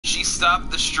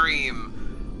stop the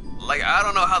stream. Like, I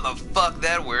don't know how the fuck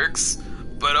that works,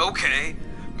 but okay.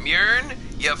 Mjorn,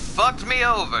 you fucked me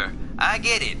over. I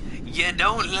get it. You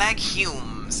don't like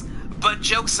humans. But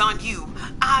joke's on you.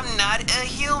 I'm not a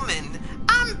human.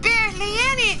 I'm barely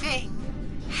anything.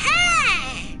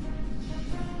 Hey!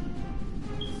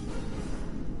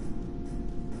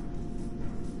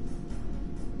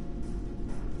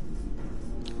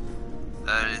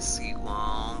 Alles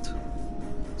gewohnt.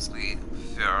 Sweet,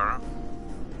 fair.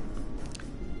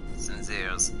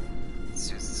 Sinceres.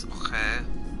 Süßes, okay.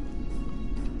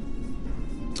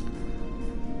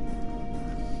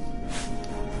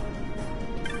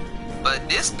 But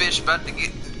this bitch about to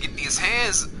get these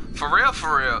hands for real,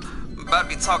 for real. About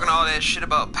to be talking all that shit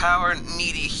about power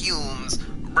needy humans.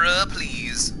 Bruh,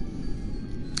 please.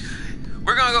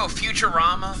 We're gonna go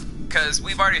Futurama, cause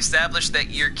we've already established that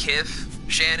you're Kif,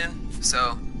 Shannon.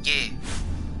 So, yeah.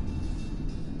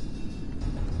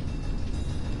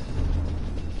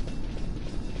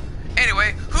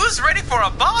 Anyway, who's ready for a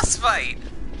boss fight?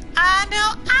 I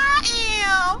know I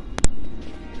am.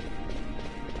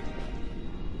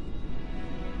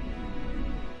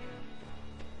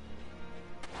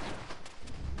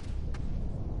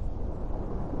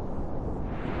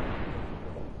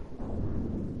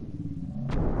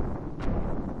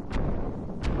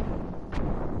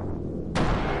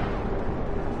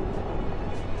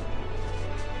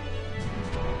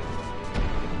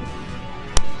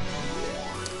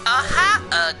 Hi,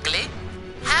 ugly.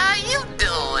 How you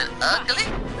doing, ugly?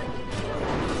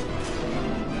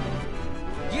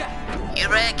 Yeah. You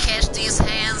ready to catch these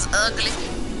hands, ugly?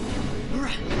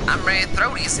 I'm ready to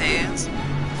throw these hands.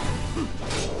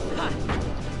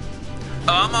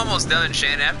 Oh, I'm almost done,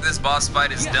 Shannon. After this boss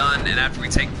fight is done, and after we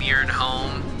take Mjorn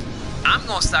home, I'm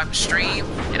gonna stop the stream,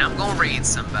 and I'm gonna raid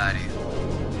somebody.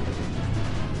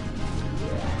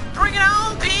 Bring it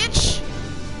on, bitch!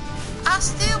 I'll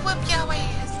still whip your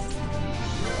ass.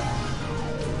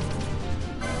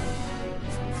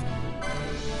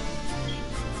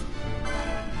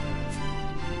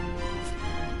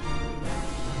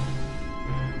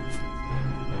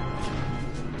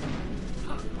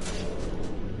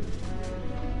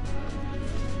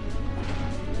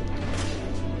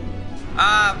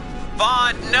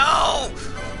 Vaughn, no!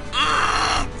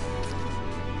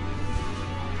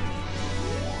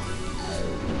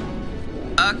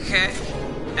 Okay,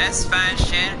 that's fine,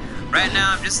 Shannon. Right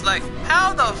now, I'm just like,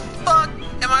 how the fuck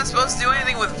am I supposed to do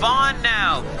anything with Vaughn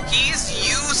now? He's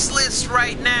useless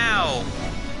right now.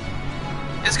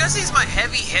 It's because he's my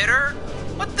heavy hitter?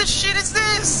 What the shit is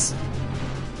this?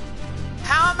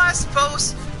 How am I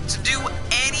supposed to do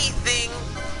anything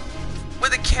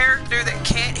with a character that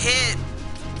can't hit?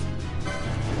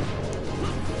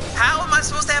 How am I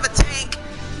supposed to have a tank?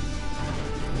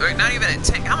 Or not even a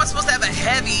tank. How am I supposed to have a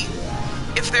heavy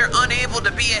if they're unable to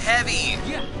be a heavy?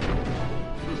 Yeah.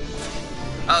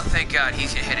 Oh, thank God, he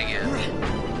can hit again.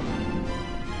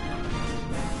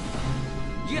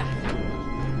 Yeah.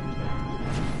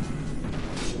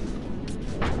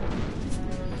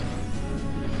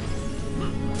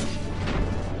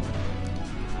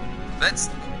 That's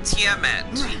Tiamat.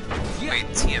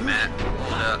 Wait, Tiamat.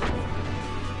 Hold up.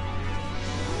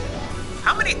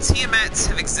 How many Tiamats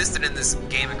have existed in this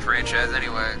gaming franchise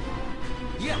anyway?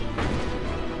 Yeah.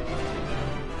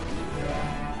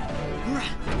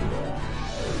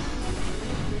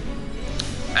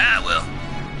 Ah, well.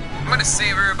 I'm gonna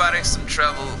save everybody some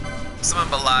trouble, some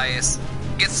Belias,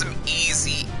 get some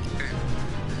easy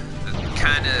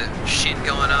kind of shit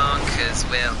going on, cause,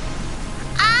 well,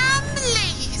 I'm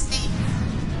lazy.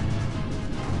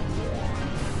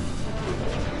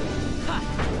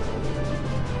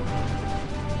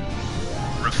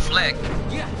 Reflect.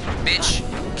 Yeah. Bitch,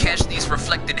 catch these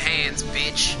reflected hands,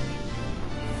 bitch.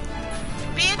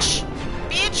 Bitch,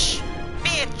 bitch,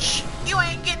 bitch. You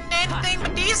ain't getting anything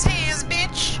but these hands,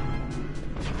 bitch.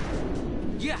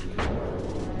 Yeah.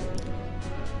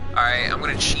 Alright, I'm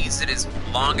gonna cheese it as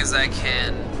long as I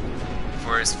can,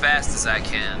 for as fast as I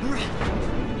can.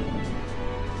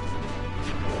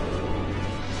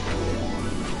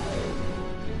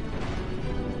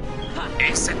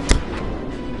 Ace it.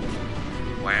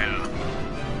 Well.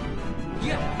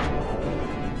 Yeah.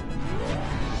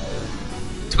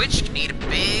 Twitch can eat a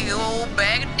big old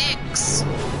bag of dicks.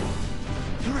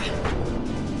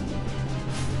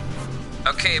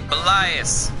 Okay,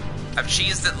 Belias. I've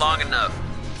cheesed it long enough.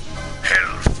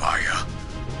 Hellfire.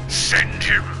 Send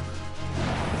him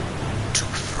to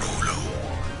Frollo.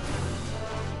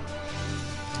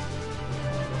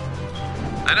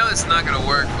 I know it's not gonna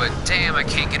work, but damn, I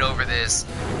can't get over this.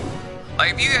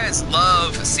 Like, if you guys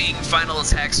love seeing final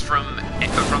attacks from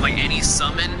like any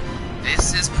summon,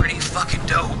 This is pretty fucking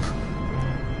dope.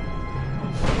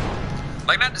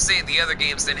 Like, not to say the other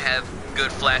games didn't have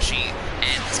good flashy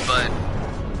ends, but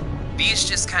these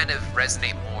just kind of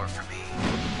resonate more for me.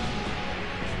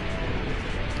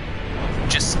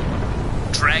 Just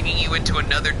dragging you into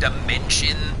another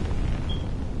dimension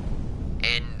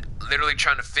and literally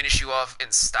trying to finish you off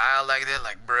in style like that.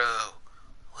 Like, bro,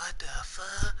 what the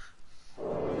fuck?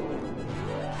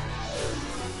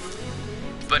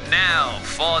 But now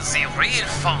for the real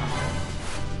fun,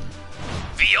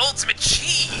 the ultimate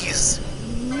cheese.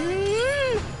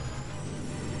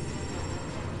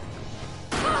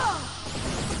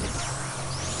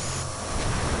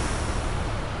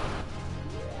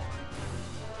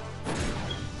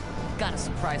 Got a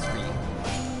surprise for you.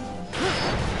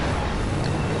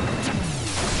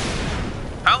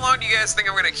 How long do you guys think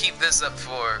I'm gonna keep this up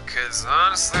for? Cause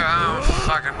honestly, I don't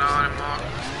fucking know anymore.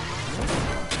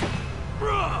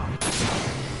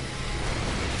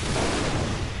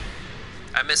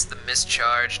 I missed the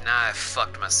mischarge, now I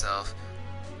fucked myself.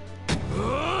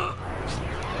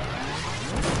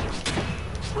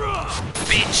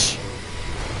 Bitch!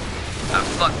 I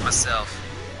fucked myself.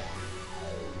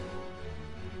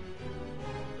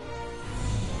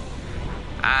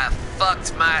 I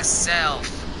fucked myself.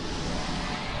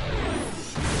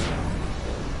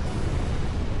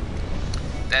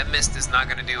 That mist is not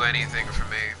gonna do anything for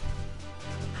me.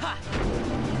 Ha!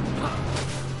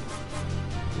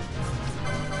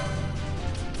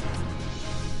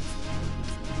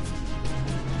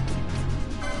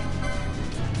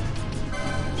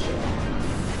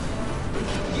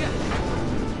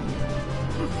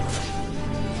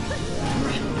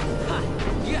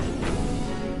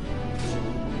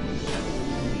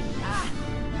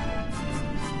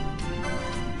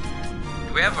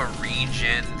 Do we have a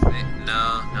regen thing?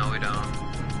 No, we don't.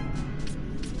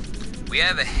 We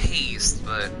have a haste,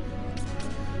 but...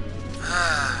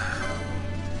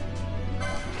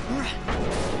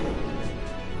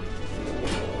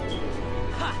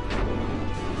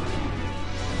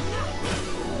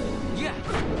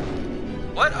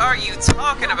 What are you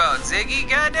talking about, Ziggy?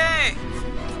 Goddamn!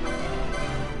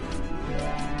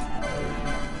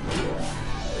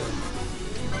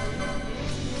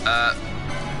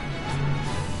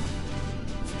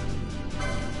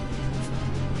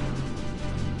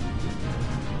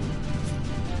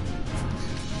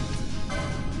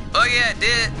 Oh yeah,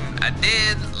 I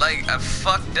did, like, I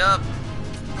fucked up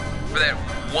for that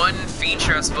one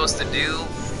feature I was supposed to do.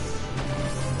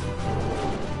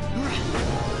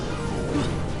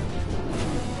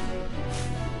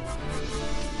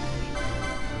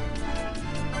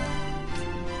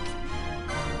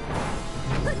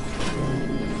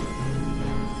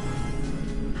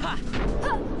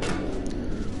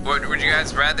 Would you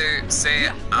guys rather say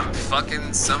I'm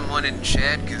fucking someone in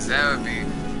chat? Cause that would be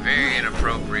very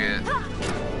inappropriate.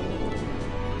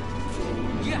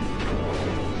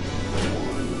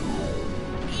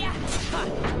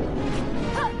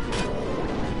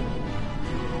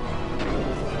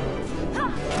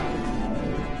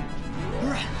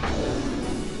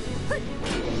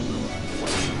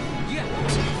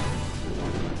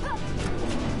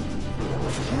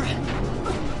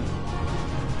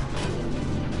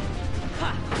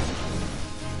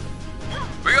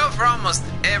 We go for almost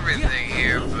everything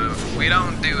here, but we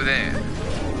don't do that.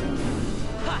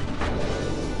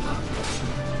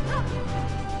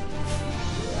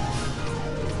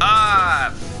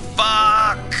 Ah,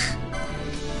 fuck!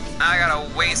 I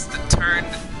gotta waste the turn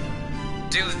to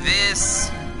do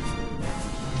this.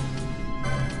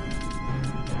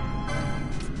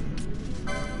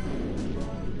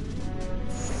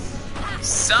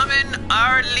 Summon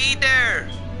our leader!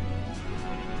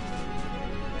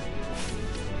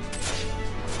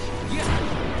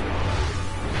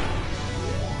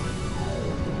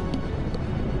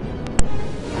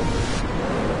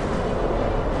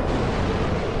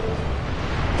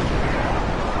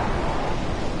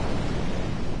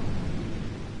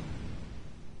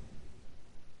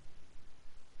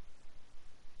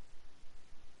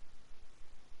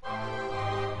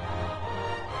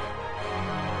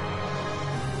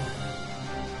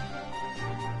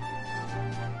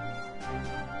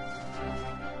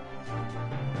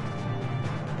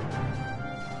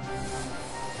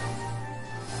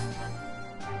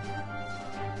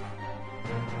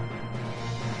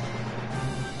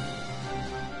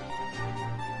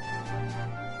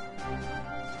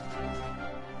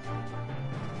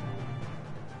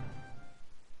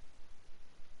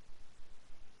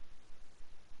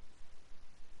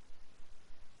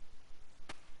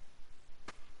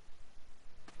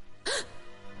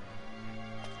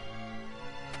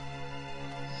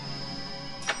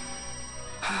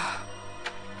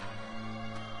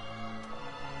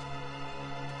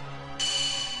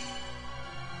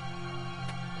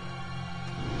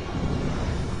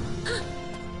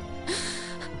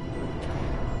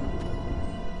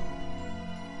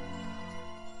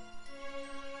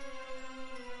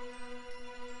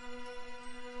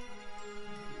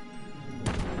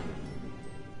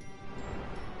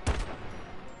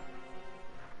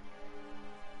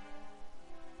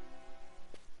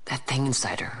 thing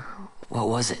inside her. What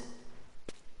was it?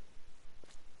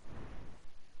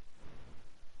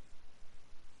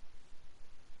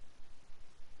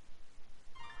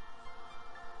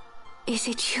 Is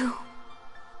it you?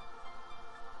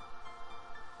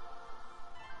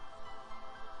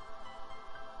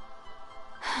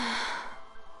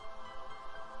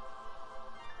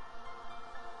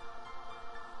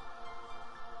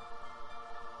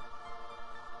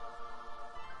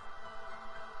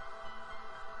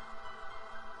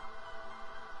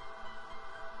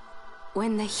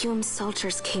 When the Hume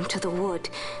soldiers came to the wood,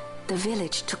 the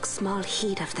village took small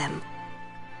heed of them.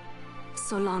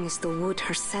 So long as the wood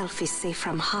herself is safe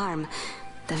from harm,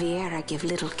 the Viera give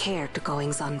little care to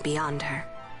goings-on beyond her.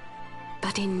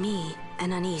 But in me,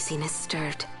 an uneasiness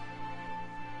stirred.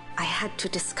 I had to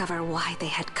discover why they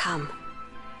had come.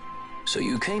 So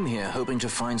you came here hoping to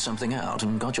find something out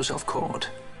and got yourself caught.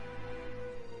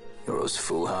 You're as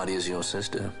foolhardy as your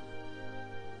sister.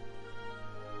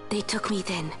 They took me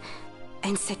then,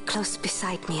 and set close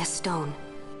beside me a stone.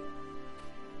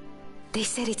 They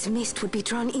said its mist would be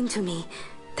drawn into me,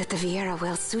 that the Viera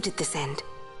well suited this end.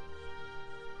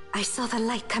 I saw the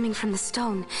light coming from the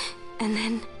stone, and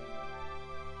then...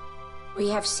 We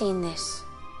have seen this.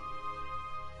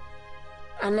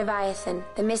 On Leviathan,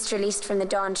 the mist released from the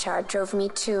Dawn Shard drove me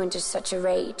too into such a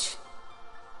rage.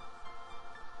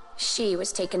 She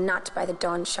was taken not by the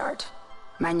Dawn Shard.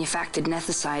 Manufactured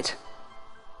nethicide.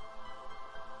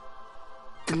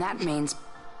 Then that means...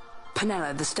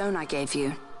 Penella, the stone I gave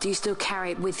you, do you still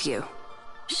carry it with you?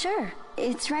 Sure,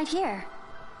 it's right here.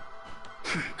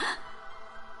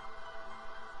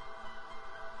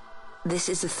 This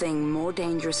is a thing more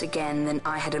dangerous again than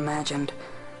I had imagined.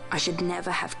 I should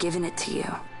never have given it to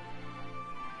you.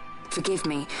 Forgive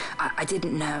me, I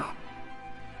didn't know.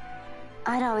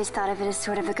 I'd always thought of it as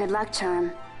sort of a good luck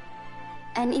charm.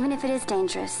 And even if it is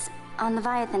dangerous, on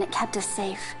Leviathan it kept us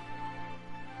safe.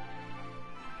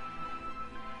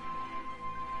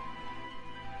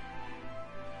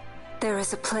 There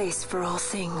is a place for all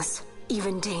things,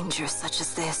 even danger such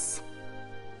as this.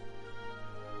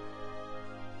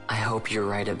 I hope you're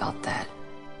right about that.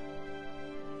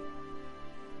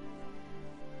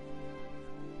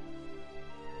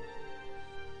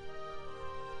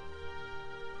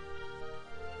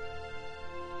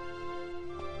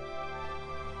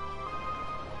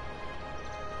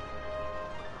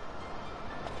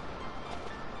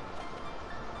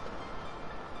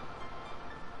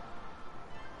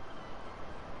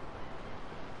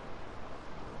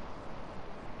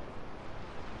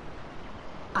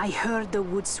 I heard the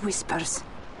wood's whispers.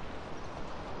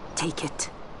 Take it.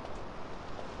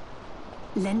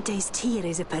 Lente's tear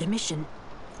is a permission.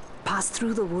 Pass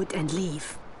through the wood and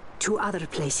leave. To other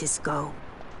places go.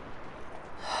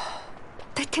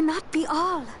 That cannot be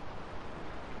all.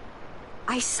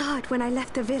 I saw it when I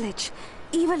left the village.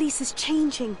 Ivalice is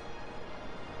changing.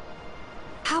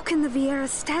 How can the Viera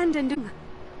stand and...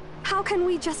 How can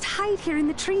we just hide here in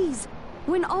the trees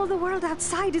when all the world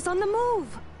outside is on the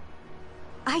move?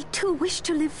 I too wish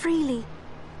to live freely,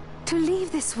 to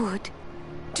leave this wood.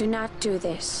 Do not do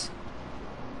this.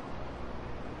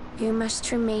 You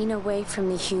must remain away from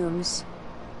the Humes.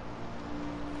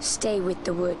 Stay with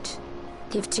the wood.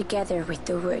 Live together with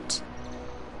the wood.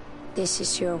 This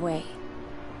is your way.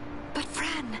 But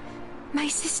Fran, my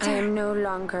sister... I am no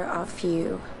longer of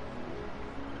you.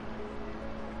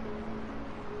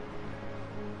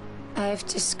 I have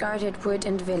discarded wood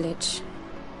and village.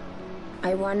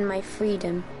 I won my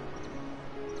freedom,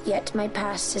 yet my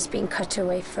past has been cut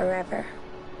away forever.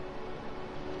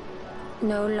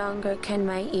 No longer can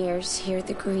my ears hear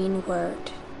the green word.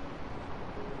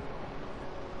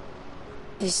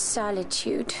 Is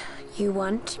solitude you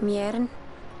want, Miern?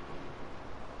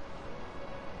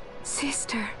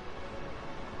 Sister.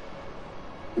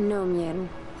 No, Miern.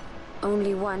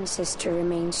 Only one sister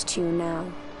remains to you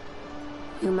now.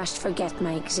 You must forget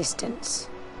my existence.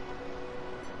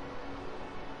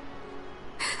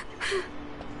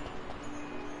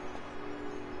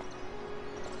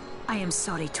 I am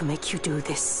sorry to make you do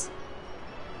this.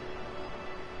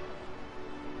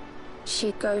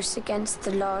 She goes against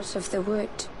the laws of the wood.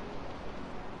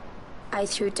 I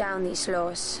threw down these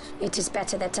laws. It is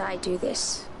better that I do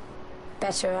this.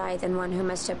 Better I than one who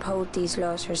must uphold these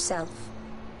laws herself.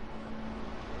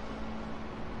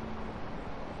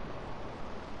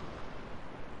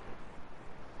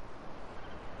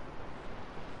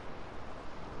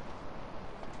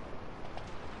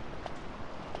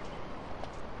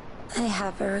 I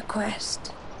have a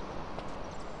request.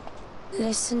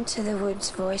 Listen to the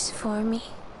wood's voice for me.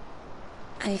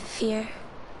 I fear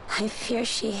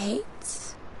she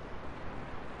hates.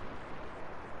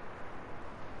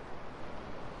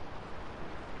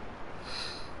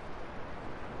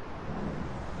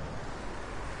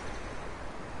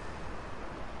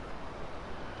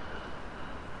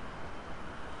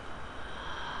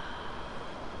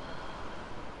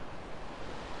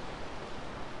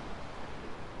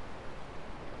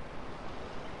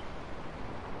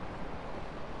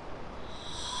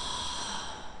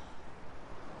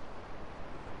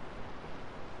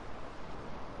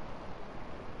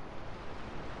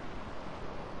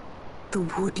 The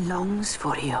wood longs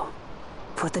for you,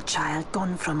 for the child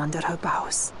gone from under her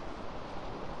boughs.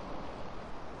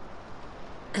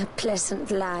 A pleasant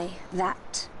lie,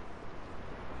 that.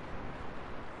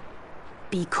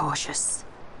 Be cautious.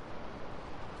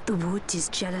 The wood is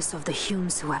jealous of the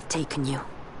Humes who have taken you.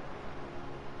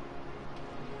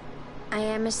 I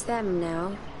am as them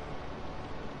now.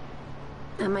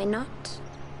 Am I not?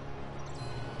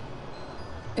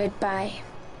 Goodbye,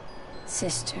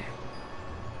 sister.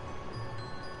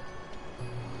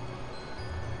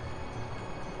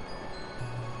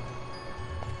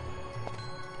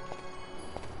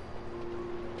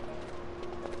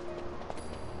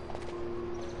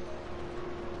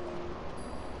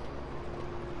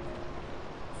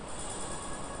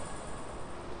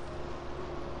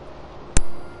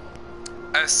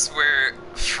 I swear,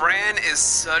 Fran is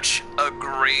such a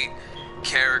great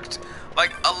character.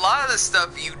 Like, a lot of the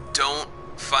stuff you don't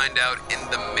find out in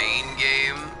the main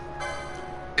game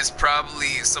is probably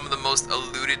some of the most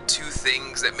alluded to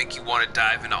things that make you want to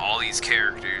dive into all these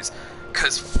characters.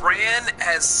 Because Fran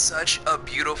has such a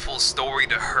beautiful story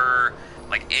to her,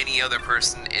 like any other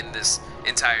person in this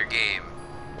entire game.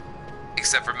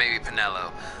 Except for maybe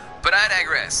Penelo. But I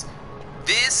digress.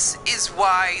 This is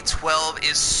why 12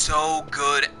 is so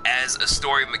good as a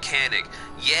story mechanic.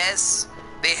 Yes,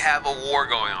 they have a war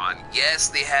going on. Yes,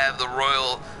 they have the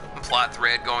royal plot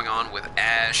thread going on with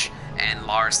Ash and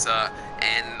Larsa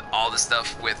and all the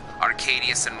stuff with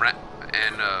Arcadius and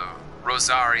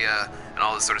Rosaria and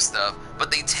all this sort of stuff.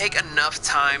 But they take enough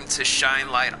time to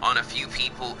shine light on a few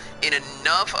people in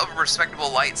enough of a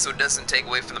respectable light so it doesn't take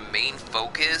away from the main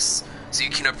focus, so you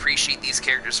can appreciate these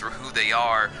characters for who they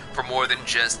are, for more than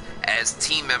just as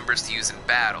team members to use in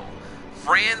battle.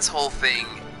 Fran's whole thing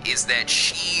is that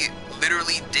she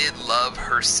literally did love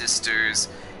her sisters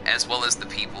as well as the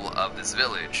people of this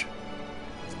village.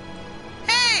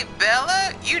 Hey,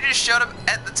 Bella! You just showed up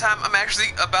at the time I'm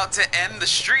actually about to end the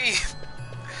stream.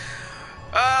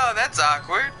 Oh, that's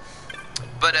awkward.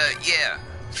 But, yeah.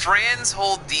 Fran's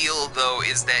whole deal, though,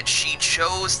 is that she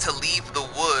chose to leave the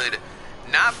wood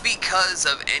not because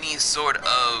of any sort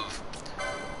of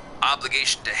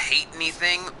obligation to hate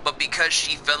anything, but because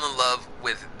she fell in love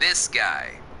with this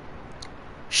guy.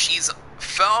 She's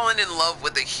fallen in love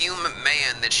with a human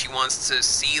man that she wants to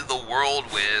see the world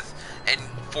with, and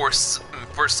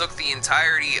forsook the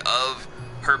entirety of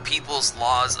her people's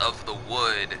laws of the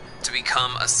wood to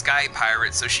become a sky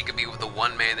pirate so she could be with the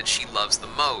one man that she loves the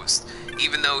most,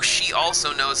 even though she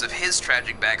also knows of his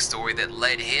tragic backstory that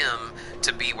led him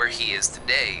to be where he is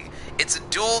today. It's a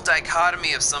dual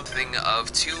dichotomy of something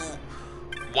of two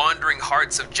wandering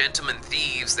hearts of gentlemen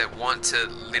thieves that want to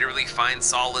literally find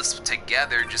solace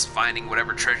together, just finding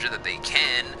whatever treasure that they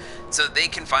can, so they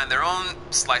can find their own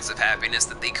slice of happiness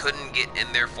that they couldn't get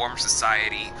in their former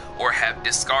society or have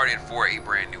discarded for a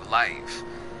brand new life.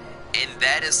 And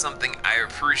that is something I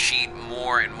appreciate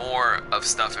more and more of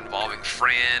stuff involving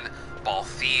Fran,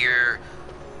 Balthier,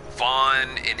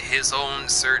 Vaughn in his own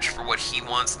search for what he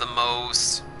wants the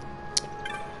most,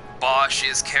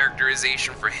 Bosch's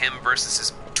characterization for him versus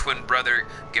his twin brother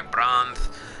Gebranth,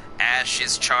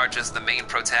 Ash's charge as the main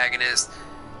protagonist,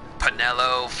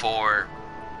 Penelo for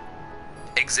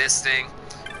existing.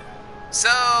 So,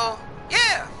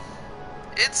 yeah.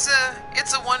 It's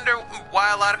a wonder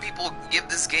why a lot of people give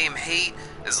this game hate.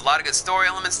 There's a lot of good story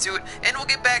elements to it, and we'll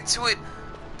get back to it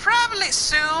probably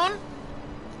soon.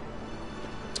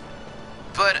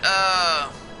 But,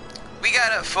 we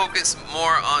gotta focus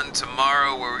more on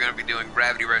tomorrow, where we're gonna be doing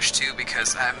Gravity Rush 2,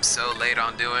 because I'm so late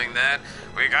on doing that.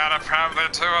 We gotta probably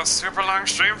do a super long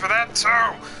stream for that too.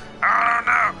 I don't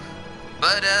know.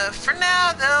 But, for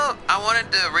now, though, I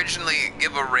wanted to originally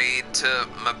give a raid to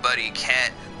my buddy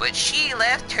Kat, but she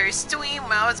left her stream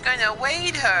while I was gonna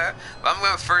raid her. But I'm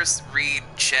gonna first read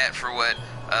chat for what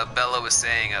Bella was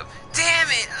saying of, damn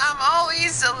it, I'm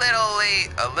always a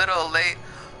little late.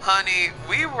 Honey,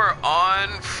 we were on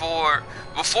for,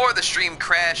 before the stream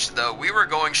crashed though, we were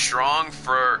going strong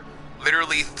for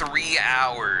literally 3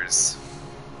 hours.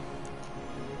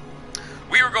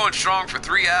 We were going strong for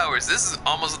 3 hours. This is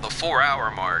almost at the 4-hour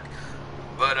mark.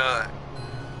 But,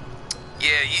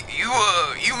 yeah,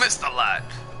 you missed a lot.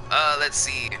 Let's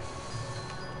see.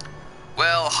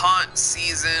 Well, Haunt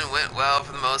season went well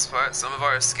for the most part. Some of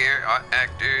our scare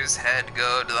actors had to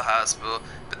go to the hospital,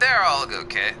 but they're all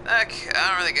okay. I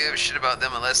don't really give a shit about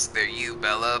them unless they're you,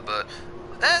 Bella, but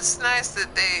that's nice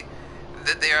that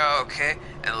they are okay.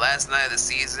 And last night of the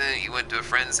season, you went to a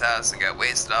friend's house and got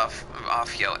wasted off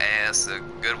your ass. A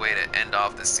good way to end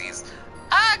off the season.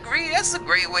 I agree, that's a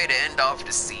great way to end off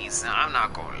the season. I'm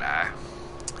not gonna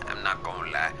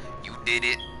lie. You did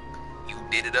it. You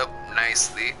did it up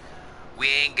nicely. We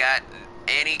ain't got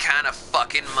any kind of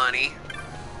fucking money.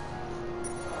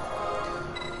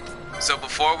 So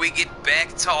before we get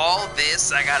back to all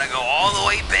this, I gotta go all the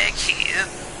way back here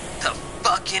to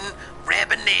fucking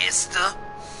Rabanasta.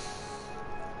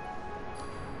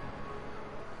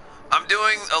 I'm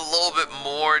doing a little bit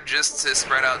more just to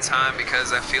spread out time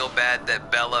because I feel bad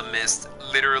that Bella missed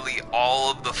literally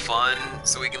all of the fun,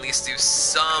 so we can at least do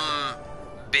some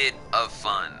bit of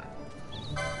fun.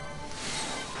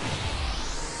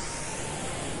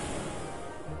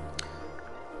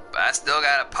 But I still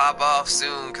gotta pop off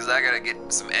soon because I gotta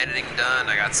get some editing done.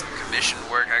 I got some commission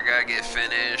work I gotta get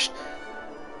finished.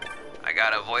 I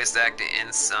gotta voice act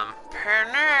in some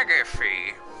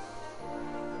pornography.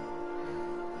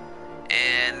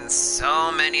 And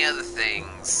so many other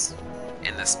things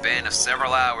in the span of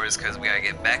several hours because we gotta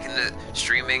get back into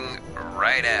streaming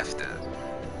right after.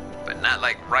 But not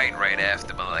like right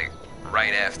after, but like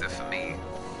right after for me.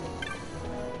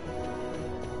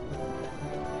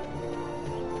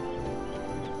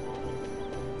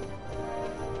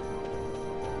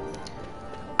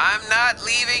 I'm not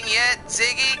leaving yet,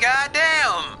 Ziggy,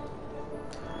 goddamn!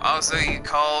 Also, you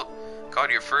called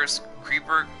your first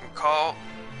creeper call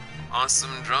on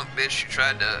some drunk bitch who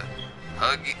tried to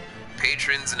hug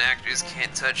patrons and actors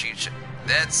can't touch each other.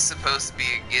 That's supposed to be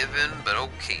a given, but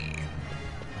okay.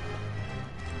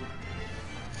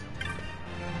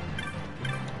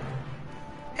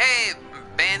 Hey,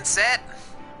 Bandset.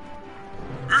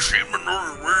 You seem to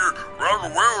know the way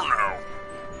rather well now.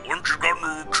 Once you've got the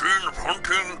routine of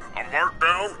hunting a mark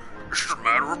down, it's just a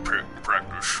matter of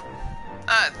practice.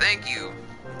 Thank you,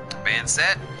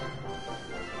 Bandset.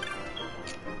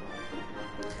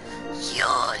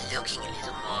 You're looking a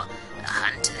little more a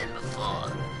hunter than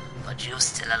before, but you've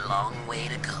still a long way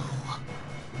to go.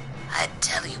 I'd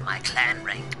tell you my clan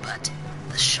rank, but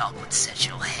the shock would set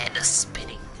your head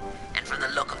a-spinning, and from the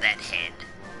look of that head,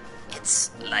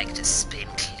 it's like to spin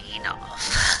clean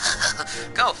off.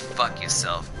 Go fuck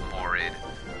yourself, Morid.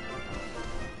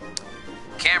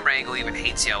 Camera angle even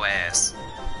hates your ass.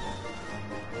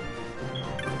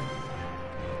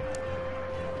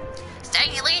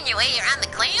 Studying your way around the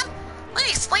clan? Let me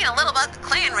explain a little about the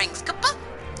clan ranks, Kappa.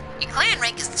 Your clan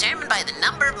rank is determined by the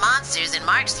number of monsters and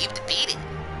marks you've defeated.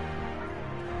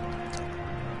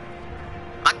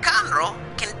 My Conroe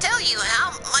can tell you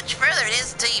how much further it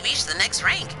is until you reach the next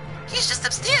rank. He's just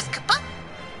upstairs, Kappa.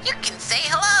 You can say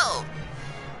hello.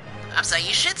 I'm sorry,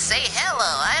 you should say hello.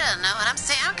 I don't know what I'm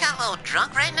saying. I'm kind of a little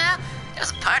drunk right now. There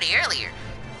was a party earlier.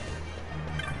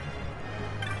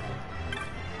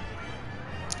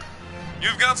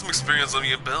 You've got some experience under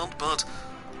your belt, but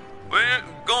where you're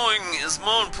going is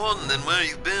more important than where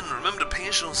you've been. Remember to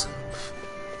pace yourself.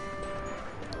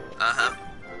 Uh-huh.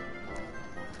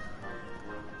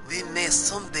 We may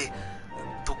someday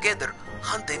together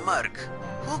hunt a mark.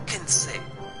 Who can say?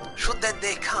 Should that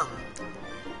day come,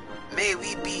 may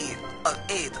we be of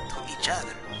aid to each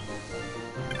other.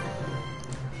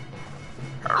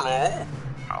 Hello.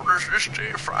 How does this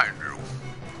day find you?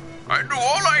 I do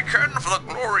all I can for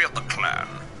the glory of the clan.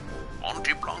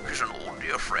 Monty Blanc is an old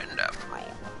dear friend, after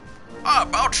all.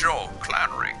 About your clan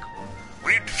rank.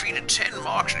 When you defeated 10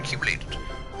 marks and accumulated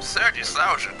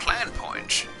 30,000 clan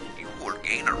points, you will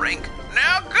gain a rank.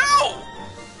 Now go!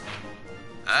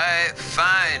 Alright,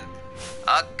 fine.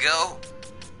 I'll go.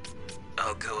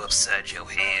 I'll go upside your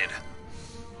head.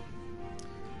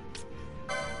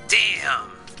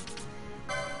 Damn!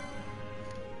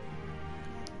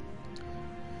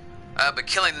 But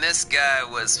killing this guy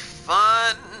was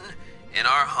fun. In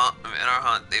our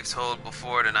hunt, they've told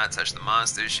before to not touch the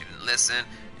monsters. She didn't listen.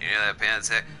 You know that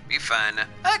Panther. Be fine now.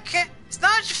 Okay, as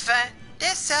long as you're fine,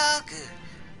 that's all good.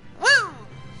 Woo!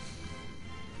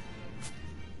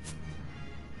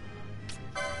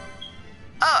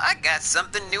 Oh, I got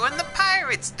something new in the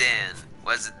pirate's den.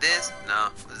 Was it this? No.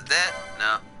 Was it that?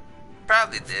 No.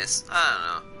 Probably this. I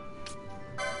don't know.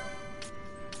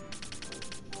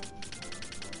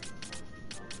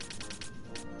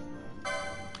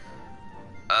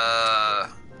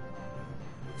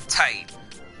 Tight.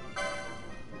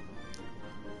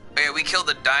 Wait, we killed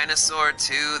a dinosaur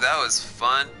too? That was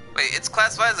fun. Wait, it's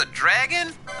classified as a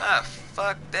dragon? Ah,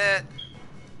 fuck that.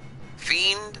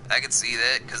 Fiend? I could see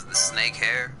that because of the snake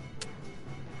hair.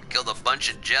 Killed a bunch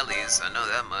of jellies, I know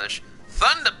that much.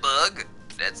 Thunderbug?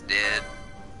 That's dead.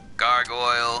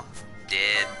 Gargoyle?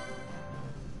 Dead.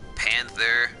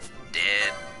 Panther?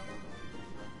 Dead.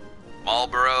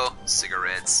 Marlboro?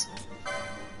 Cigarettes.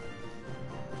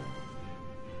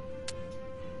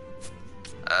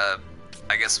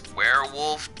 I guess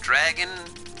werewolf dragon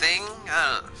thing?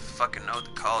 I don't fucking know what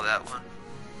to call that one.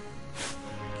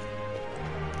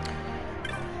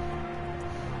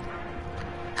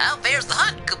 How fares the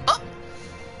hunt, Kabup?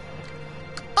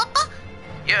 Kabup?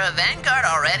 You're a vanguard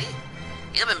already?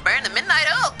 You've been burning the midnight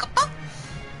oil, Kabup?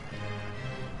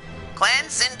 Clan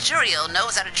Centurio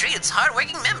knows how to treat its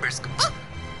hard-working members, Kabup.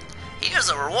 Here's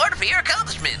a reward for your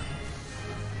accomplishment.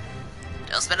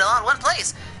 Don't spend it all in one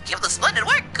place. Give it the splendid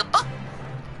work, Kabup.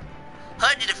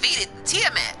 Heard you defeated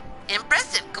Tiamat.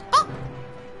 Impressive, Kabup.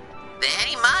 The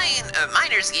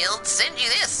Miners Guild send you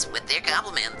this with their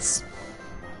compliments.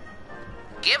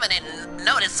 Given in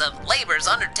notice of labors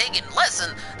undertaken,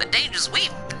 lessen the dangers we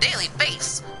daily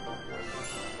face.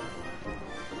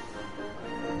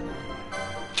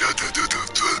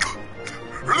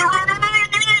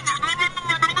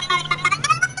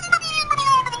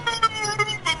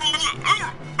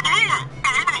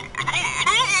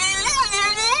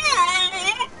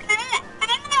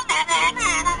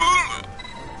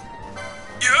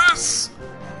 Yes!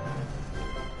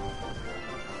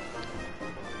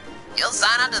 You'll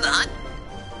sign on to the hunt?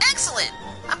 Excellent!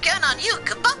 I'm counting on you,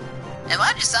 Kabup. And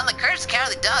why'd you sound like Curtis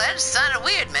Cowardly Dog? That just sounded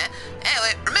weird, man.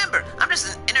 Anyway, remember, I'm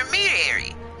just an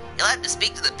intermediary. You'll have to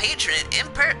speak to the patron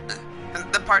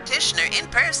the partitioner in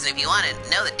person if you want to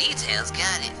know the details.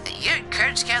 God, your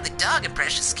Curtis Cowardly Dog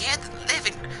impression scared the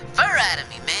living fur out of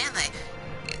me, man.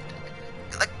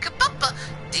 Like Kabup,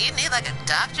 do you need like a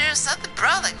doctor or something, bro?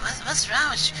 Like, what's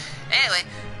wrong with you? Anyway,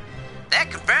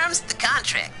 that confirms the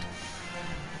contract.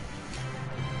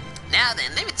 Now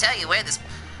then, let me tell you where this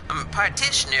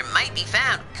partitioner might be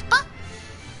found. Kabup.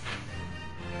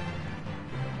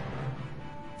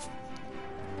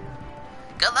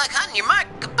 Good luck hunting your mark,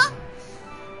 Kabup.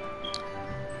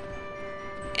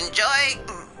 Enjoy.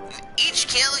 Each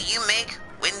kill you make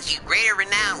wins you greater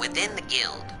renown within the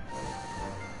guild.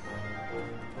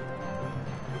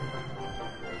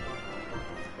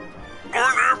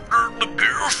 Going after the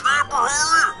kill snapper, are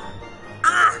you?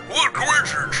 Yeah, what a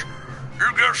coincidence.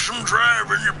 You got some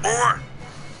drive in you, boy.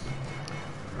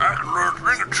 I can learn a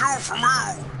thing or two from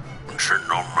you. Been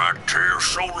sitting on my tail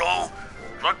so long,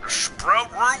 like the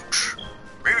sprout roots.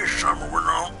 Maybe something went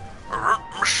on. I hurt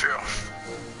myself.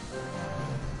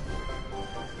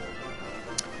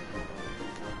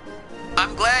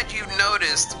 I'm glad you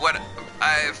noticed what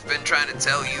I've been trying to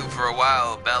tell you for a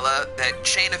while, Bella, that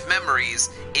Chain of Memories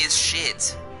is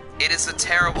shit. It is a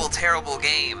terrible, terrible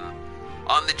game.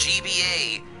 On the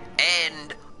GBA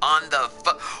and on the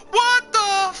what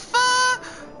the fuck?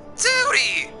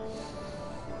 Duty!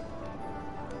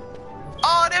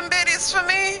 All them bitties for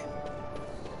me?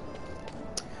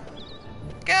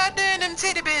 Goddamn them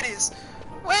titty bitties.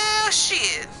 Well,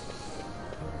 shit.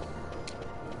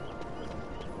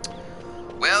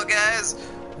 Well, guys,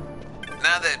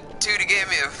 now that Tootie gave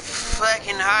me a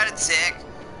fucking heart attack,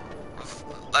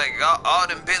 like all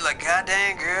them bit, like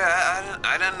goddamn girl,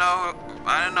 I didn't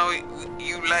know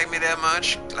you like me that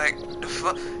much. Like the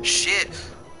fuck, shit.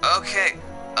 Okay,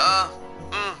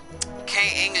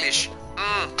 can't English.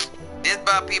 This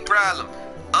about be problem.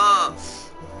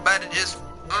 About to just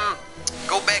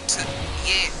go back to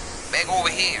back over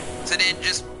here. So then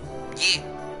just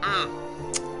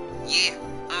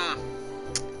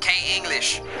can't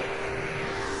English.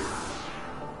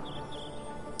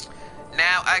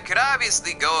 Now, I could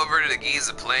obviously go over to the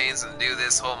Giza Plains and do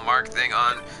this whole mark thing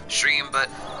on stream, but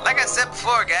like I said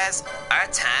before, guys, our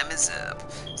time is up.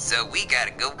 So we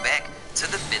gotta go back to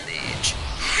the village.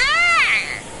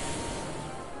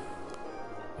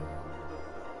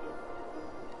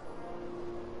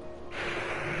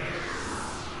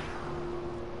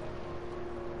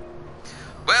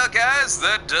 Well, guys,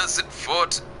 that does it for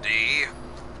today.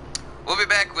 We'll be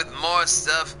back with more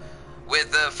stuff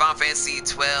with Final Fantasy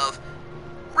XII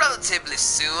relatively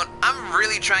soon. I'm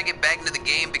really trying to get back into the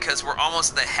game because we're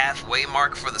almost at the halfway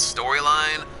mark for the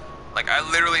storyline. Like, I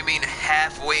literally mean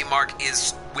halfway mark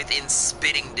is within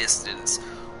spitting distance.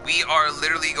 We are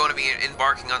literally going to be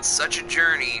embarking on such a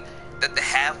journey that the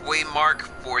halfway mark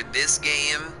for this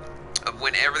game, of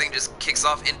when everything just kicks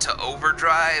off into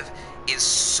overdrive, is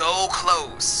so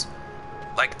close.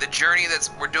 Like, the journey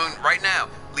we're doing right now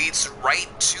leads right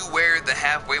to where the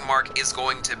halfway mark is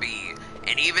going to be.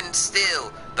 And even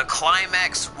still, the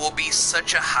climax will be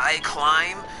such a high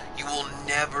climb, you will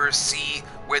never see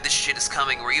where this shit is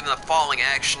coming, or even the falling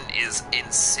action is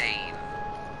insane.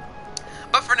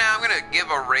 But for now, I'm gonna give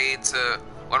a raid to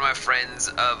one of my friends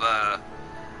of,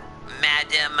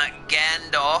 Madame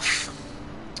Gandalf.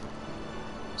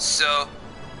 So,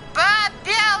 bye,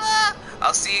 Bella!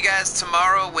 I'll see you guys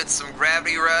tomorrow with some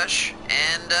Gravity Rush,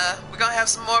 and we're gonna have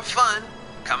some more fun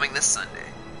coming this Sunday.